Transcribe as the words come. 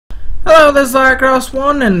Hello, this is Lacrosse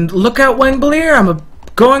 1, and look out, Wangblier, I'm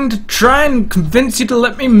going to try and convince you to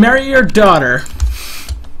let me marry your daughter.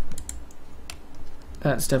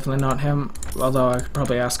 That's definitely not him, although I could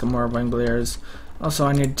probably ask him where Wangblier is. Also,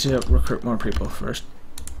 I need to recruit more people first.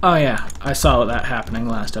 Oh yeah, I saw that happening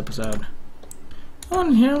last episode. No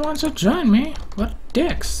one here wants to join me. What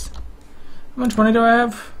dicks. How much money do I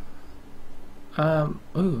have?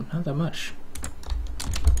 Ooh, not that much.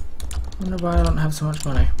 Wonder why I don't have so much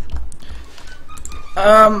money.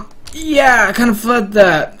 Yeah, I kind of fled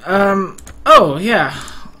that. Oh, yeah.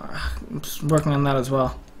 I'm just working on that as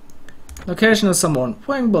well. Location of someone.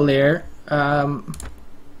 Wangblier.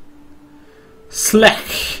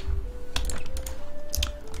 Slack.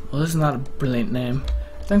 Well, this is not a brilliant name.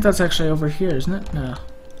 I think that's actually over here, isn't it? No.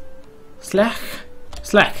 Slack.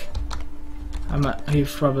 Slack.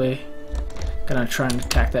 He's probably gonna try and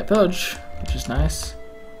attack that village, which is nice.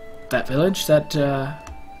 That village? The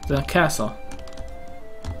castle.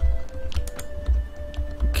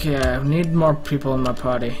 Okay, I need more people in my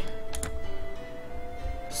party.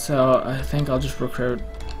 So, I think I'll just recruit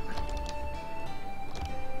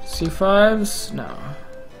C5s? No.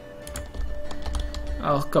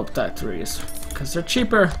 I'll go with that 3s, because they're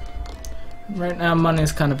cheaper. Right now, money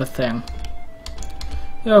is kind of a thing.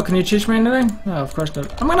 Yo, can you teach me anything? No, of course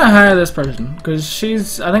not. I'm gonna hire this person,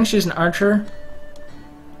 because I think she's an archer.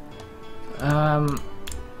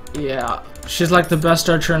 Yeah, she's like the best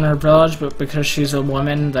archer in her village, but because she's a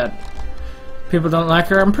woman that people don't like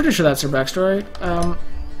her. I'm pretty sure that's her backstory.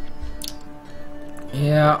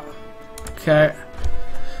 Yeah. Okay.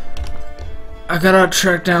 I gotta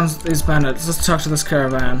track down these bandits. Let's talk to this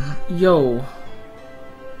caravan. Yo.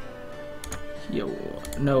 Yo.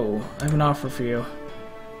 No. I have an offer for you.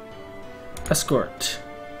 Escort.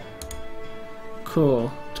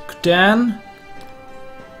 Cool. Dan?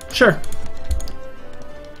 Sure.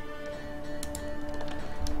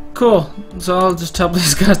 Cool. So I'll just tell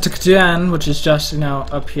these guys to Kajan, which is just, you know,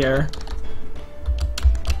 up here.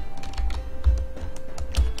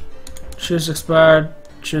 Choose expired.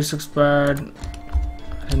 Choose expired.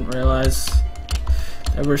 I didn't realize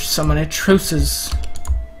there were so many truces.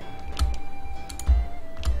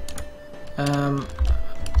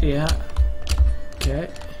 Yeah. Okay.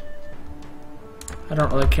 I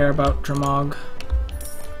don't really care about Dramog.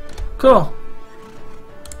 Cool.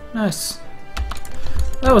 Nice.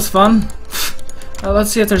 That was fun.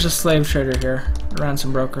 Let's see if there's a slave trader here.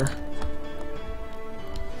 Ransom broker.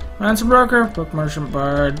 Ransom broker, book merchant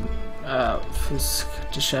bard.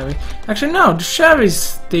 Deshavi. Actually, no.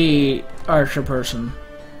 Deshavi's the archer person.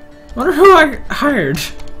 Wonder who I hired.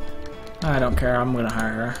 I don't care. I'm gonna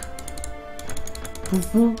hire her. Boop,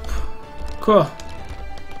 boop. Cool.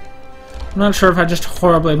 I'm not sure if I just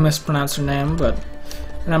horribly mispronounced her name, but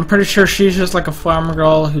and I'm pretty sure she's just like a farmer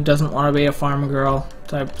girl who doesn't want to be a farmer girl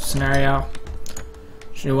type scenario.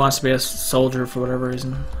 She wants to be a soldier for whatever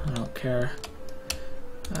reason. I don't care.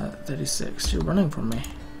 36. You're running from me.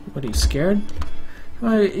 What, are you scared?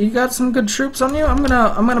 You got some good troops on you? I'm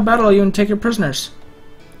gonna battle you and take your prisoners.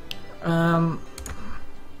 Charge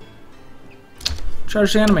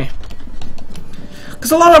the enemy.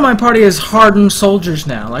 Because a lot of my party is hardened soldiers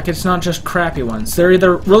now. Like, it's not just crappy ones. They're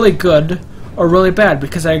either really good or really bad,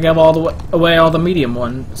 because I give away all the medium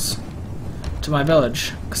ones to my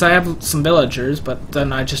village. Because I have some villagers, but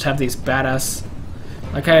then I just have these badass.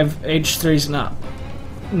 Like, I have H3s and up.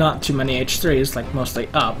 Not too many H3s, like mostly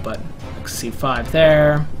up, but like C5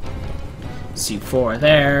 there, C4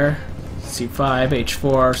 there, C5,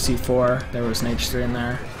 H4, C4. There was an H3 in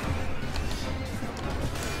there.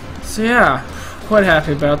 So yeah, quite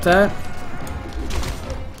happy about that.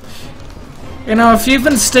 You know, if you've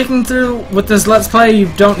been sticking through with this Let's Play, you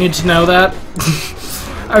don't need to know that.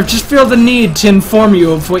 I just feel the need to inform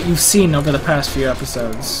you of what you've seen over the past few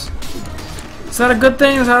episodes. Is that a good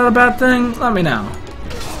thing? Is that a bad thing? Let me know.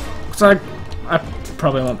 Because I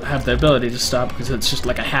probably won't have the ability to stop because it's just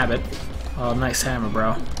like a habit. Oh, nice hammer,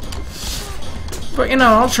 bro. But, you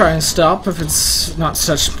know, I'll try and stop if it's not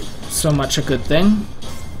so much a good thing.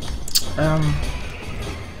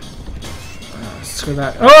 Screw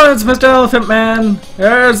that. Oh, it's Mr. Elephant Man!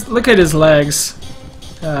 Look at his legs.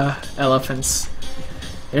 Elephants.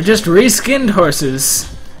 They're just reskinned horses.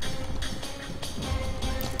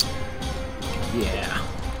 Yeah.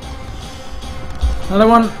 Another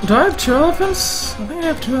one. Do I have 2 elephants? I think I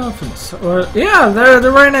have 2 elephants. Or yeah,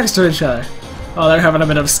 they're right next to each other. Oh, they're having a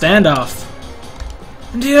bit of a standoff.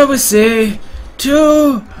 And here we see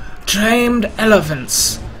 2 tamed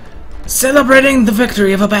elephants celebrating the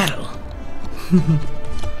victory of a battle.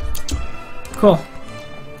 Cool.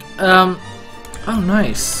 Oh,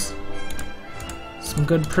 nice. Some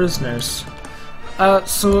good prisoners.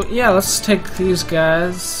 So yeah, let's take these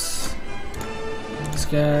guys. These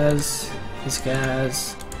guys.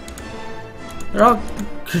 They're all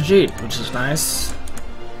Khajiit, which is nice.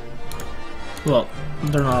 Well,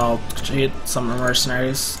 they're not all Khajiit, some are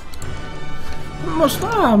mercenaries.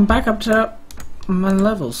 I'm back up to my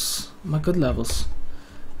levels. My good levels.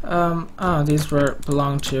 Oh, these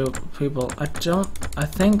belong to people. I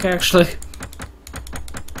think actually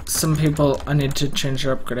some people I need to change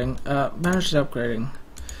their upgrading. Manage the upgrading.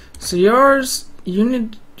 So yours, you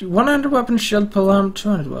need 100 weapon shield, pullout,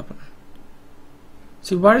 200 weapon.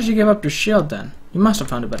 See, why did you give up your shield then? You must have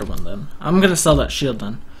found a better one then. I'm gonna sell that shield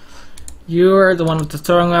then. You're the one with the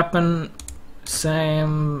throwing weapon.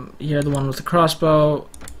 Same. You're the one with the crossbow,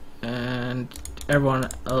 and everyone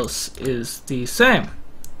else is the same.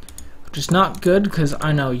 Which is not good because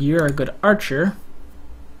I know you're a good archer.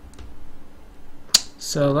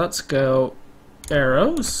 So let's go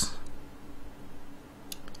arrows,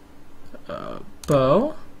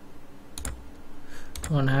 bow,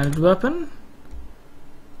 one-handed weapon,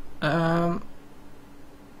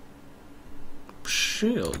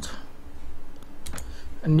 shield,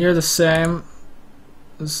 and you're the same.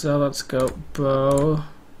 So let's go bow,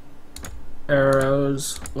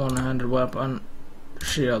 arrows, one-handed weapon,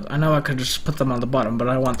 shield. I know I could just put them on the bottom, but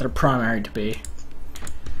I want their primary to be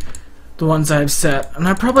the ones I've set. And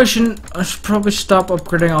I probably shouldn't. I should probably stop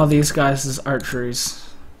upgrading all these guys as archeries.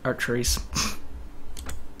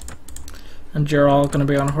 And you're all gonna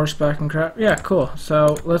be on horseback and crap. Yeah, cool.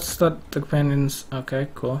 So let's let the companions. Okay,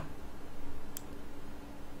 cool.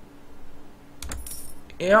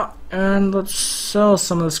 Yeah, and let's sell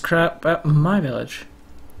some of this crap at my village.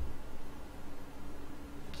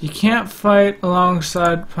 You can't fight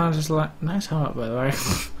alongside Panzer's line. Nice helmet, by the way.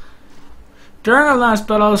 During our last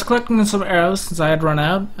battle, I was collecting some arrows since I had run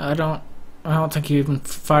out. I don't think he even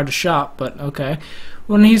fired a shot, but okay.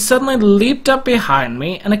 When he suddenly leaped up behind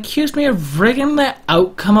me and accused me of rigging the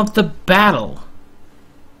outcome of the battle.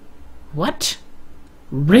 What?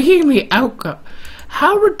 Rigging the outcome?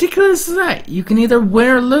 How ridiculous is that? You can either win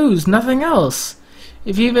or lose, nothing else.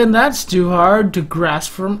 If even that's too hard to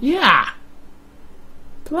grasp from... Yeah!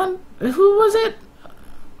 Who was it?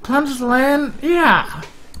 Planter's Land? Yeah.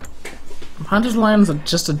 Planter's Land's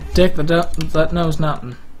just a dick that knows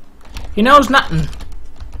nothing. He knows nothing.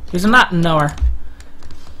 He's a nothing knower.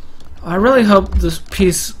 I really hope this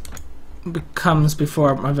peace comes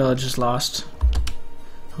before my village is lost.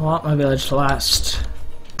 I want my village to last.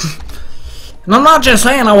 And I'm not just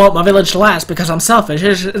saying I want my village to last because I'm selfish.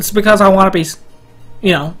 It's because I want to be,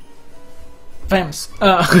 you know, famous.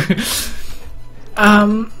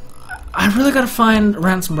 I really gotta find a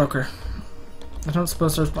ransom broker. I don't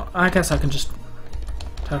suppose there's... I guess I can just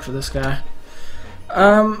talk to this guy.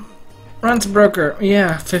 Ransom broker.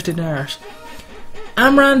 Yeah, 50 dinars.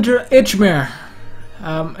 Amrand Ichmir.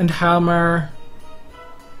 And Halmar.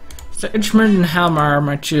 So Ichmir and Halmar are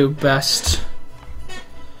my two best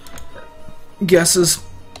guesses.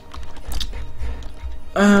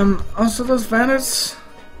 Also those bandits.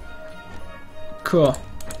 Cool.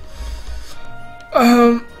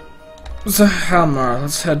 So Halmar,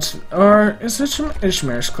 let's head to, or is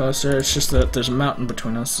Ishmir's closer? It's just that there's a mountain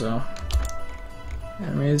between us, so.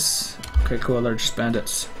 Enemies. Okay, cool, they're just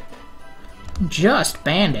bandits. Just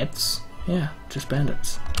bandits? Yeah, just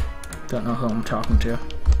bandits. Don't know who I'm talking to.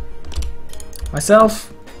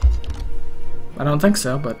 Myself? I don't think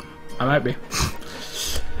so, but I might be.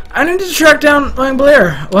 I need to track down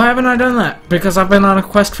Langblier. Why haven't I done that? Because I've been on a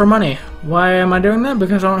quest for money. Why am I doing that?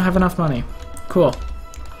 Because I don't have enough money. Cool.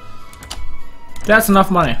 That's enough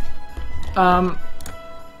money.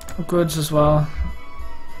 Goods as well.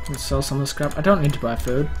 Let's sell some of the scrap. I don't need to buy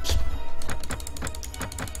food.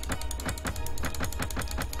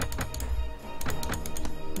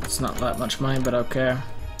 It's not that much money, but okay.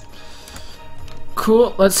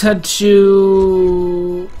 Cool. Let's head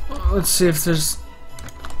to... Let's see if there's...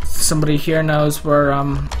 Somebody here knows where,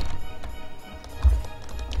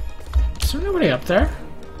 Is there nobody up there?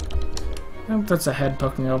 I think that's a head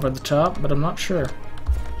poking over the top, but I'm not sure.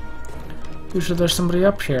 Usually there's somebody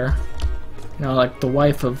up here. You know, like the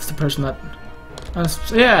wife of the person that...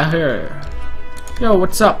 yeah, here. Yo,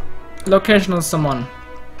 what's up? Location of someone.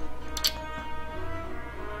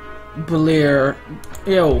 Belier.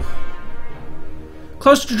 Yo.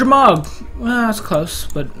 Close to Jamog. Well, that's close,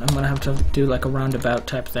 but I'm gonna have to do like a roundabout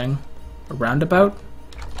type thing. A roundabout?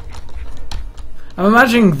 I'm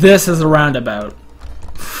imagining this as a roundabout.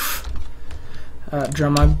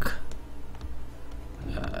 Jamog.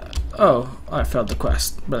 Oh, I failed the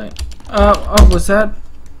quest. Brilliant. Oh, was that?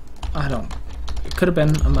 I don't. It could have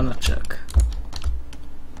been. I'm gonna check.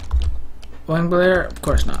 Blair? Of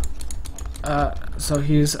course not. So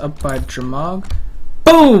he's up by Dramog.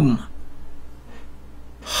 Boom!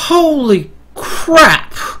 Holy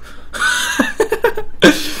crap!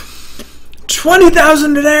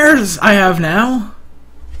 20,000 dinares I have now.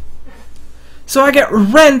 So I get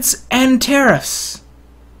rents and tariffs,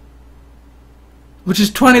 which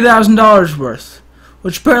is $20,000 worth,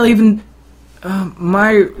 which barely even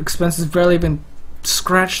my expenses barely even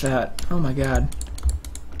scratch that. Oh my god.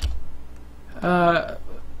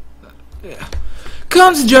 Yeah.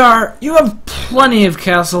 Jar, you have plenty of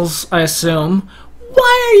castles, I assume.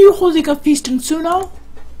 Why are you holding a feast in Suno?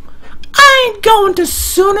 I ain't going to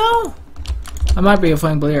Suno. I might be if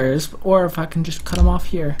Flame Blair is, or if I can just cut him off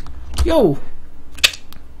here. Yo!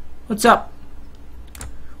 What's up?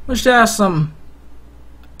 Wish to ask some.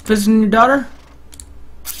 Visiting your daughter?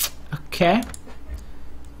 Okay.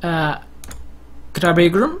 Could I be a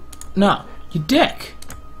groom? No. You dick.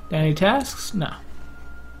 Any tasks? No.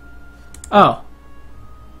 Oh.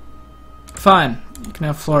 Fine. You can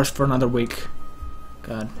have Flores for another week.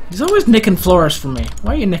 God. He's always nicking Flores from me.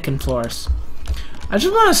 Why are you nicking Flores? I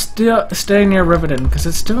just want to stay near Rivendell because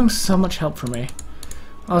it's doing so much help for me.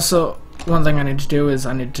 Also, one thing I need to do is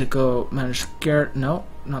I need to go manage Garrett. No,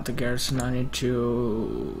 not the garrison. I need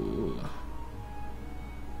to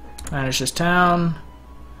manage this town.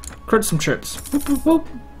 Recruit some troops. Boop, boop, boop.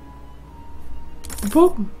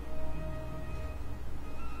 Boop.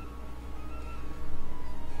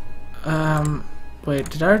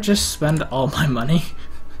 Wait, did I just spend all my money?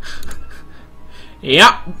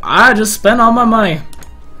 Yep, I just spent all my money.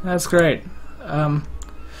 That's great.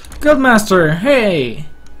 Guildmaster, hey! You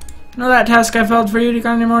know that task I failed for you? Do you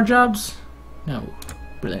got any more jobs? No.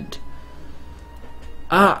 Brilliant.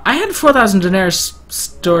 I had 4,000 dinares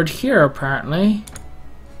stored here, apparently.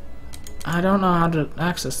 I don't know how to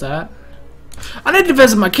access that. I need to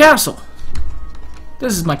visit my castle.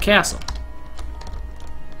 This is my castle.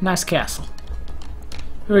 Nice castle.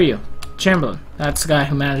 Who are you? Chamberlain. That's the guy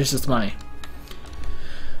who manages the money.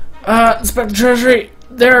 Inspector Treasury.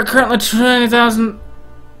 There are currently 20,000.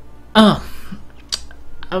 I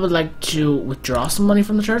would like to withdraw some money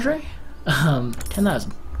from the Treasury.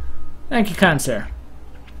 10,000. Thank you, kind sir.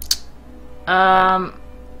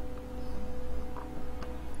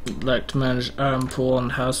 Like to manage pool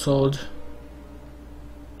and household.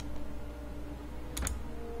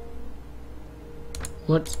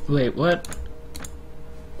 What? Wait, what?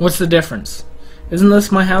 What's the difference? Isn't this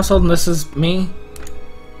my household and this is me?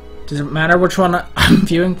 Does it matter which one I'm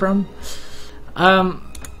viewing from?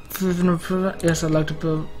 Yes, I'd like to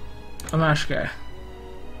build a mash guy.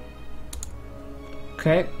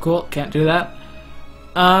 Okay, cool. Can't do that.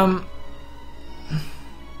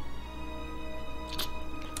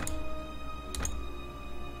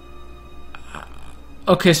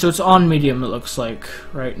 Okay, so it's on medium, it looks like,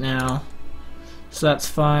 right now. So that's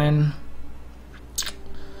fine.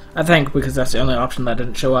 I think, because that's the only option that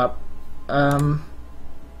didn't show up.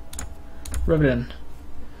 Rivendell.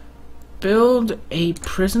 Build a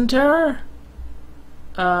prison tower?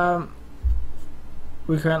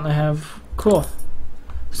 We currently have... Cool.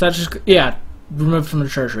 So that's just... Yeah, removed from the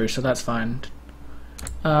treasury, so that's fine.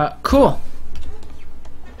 Cool.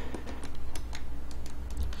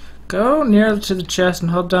 Go near to the chest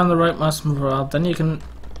and hold down the right mouse button. Then you can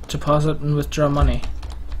deposit and withdraw money.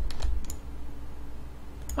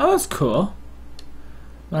 Oh, that's cool.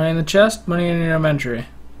 Money in the chest, money in your inventory.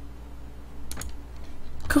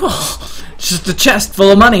 Cool. Just a chest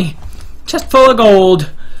full of money. Chest full of gold.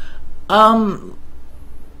 I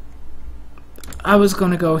was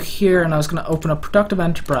gonna go here and I was gonna open a productive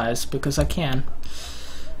enterprise because I can.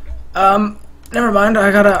 Never mind.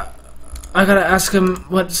 I gotta ask him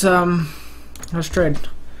what's trade.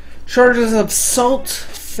 Shortages of salt,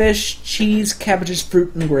 fish, cheese, cabbages,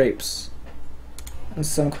 fruit, and grapes. And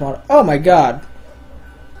some commodity. Oh my god.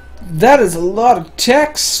 That is a lot of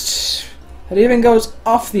text. It even goes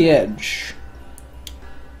off the edge.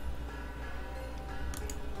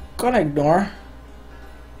 Gonna ignore.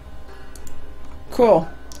 Cool.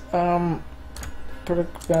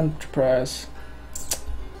 Productive enterprise.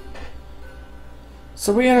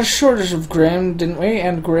 So we had a shortage of grain, didn't we?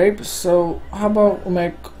 And grapes. So how about we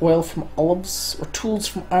make oil from olives or tools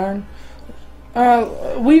from iron?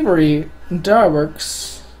 Weavery and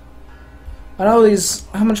dyeworks. I know these.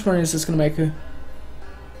 How much money is this gonna make?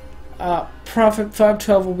 Profit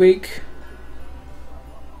 512 a week.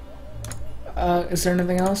 Is there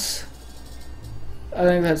anything else? I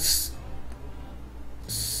think that's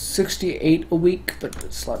 68 a week, but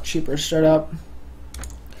it's a lot cheaper to start up.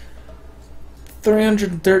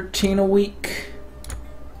 313 a week.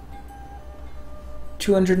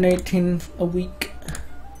 218 a week.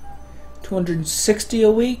 260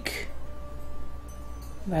 a week.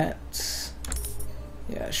 That's...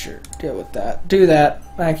 yeah, sure. Deal with that. Do that.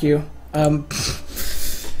 Thank you.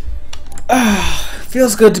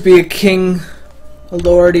 Feels good to be a king. A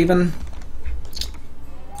lord, even.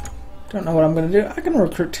 Don't know what I'm gonna do. I can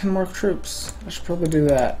recruit 10 more troops. I should probably do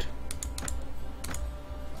that.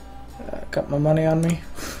 Got my money on me.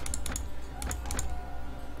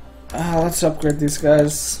 Let's upgrade these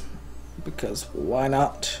guys. Because why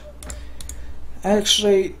not?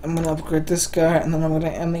 Actually, I'm gonna upgrade this guy and then I'm gonna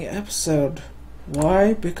end the episode.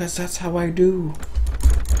 Why? Because that's how I do.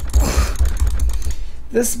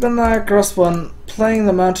 This has been the Across One, playing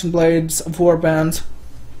the Mountain Blades of Warband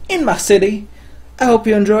in my city. I hope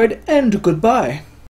you enjoyed, and goodbye.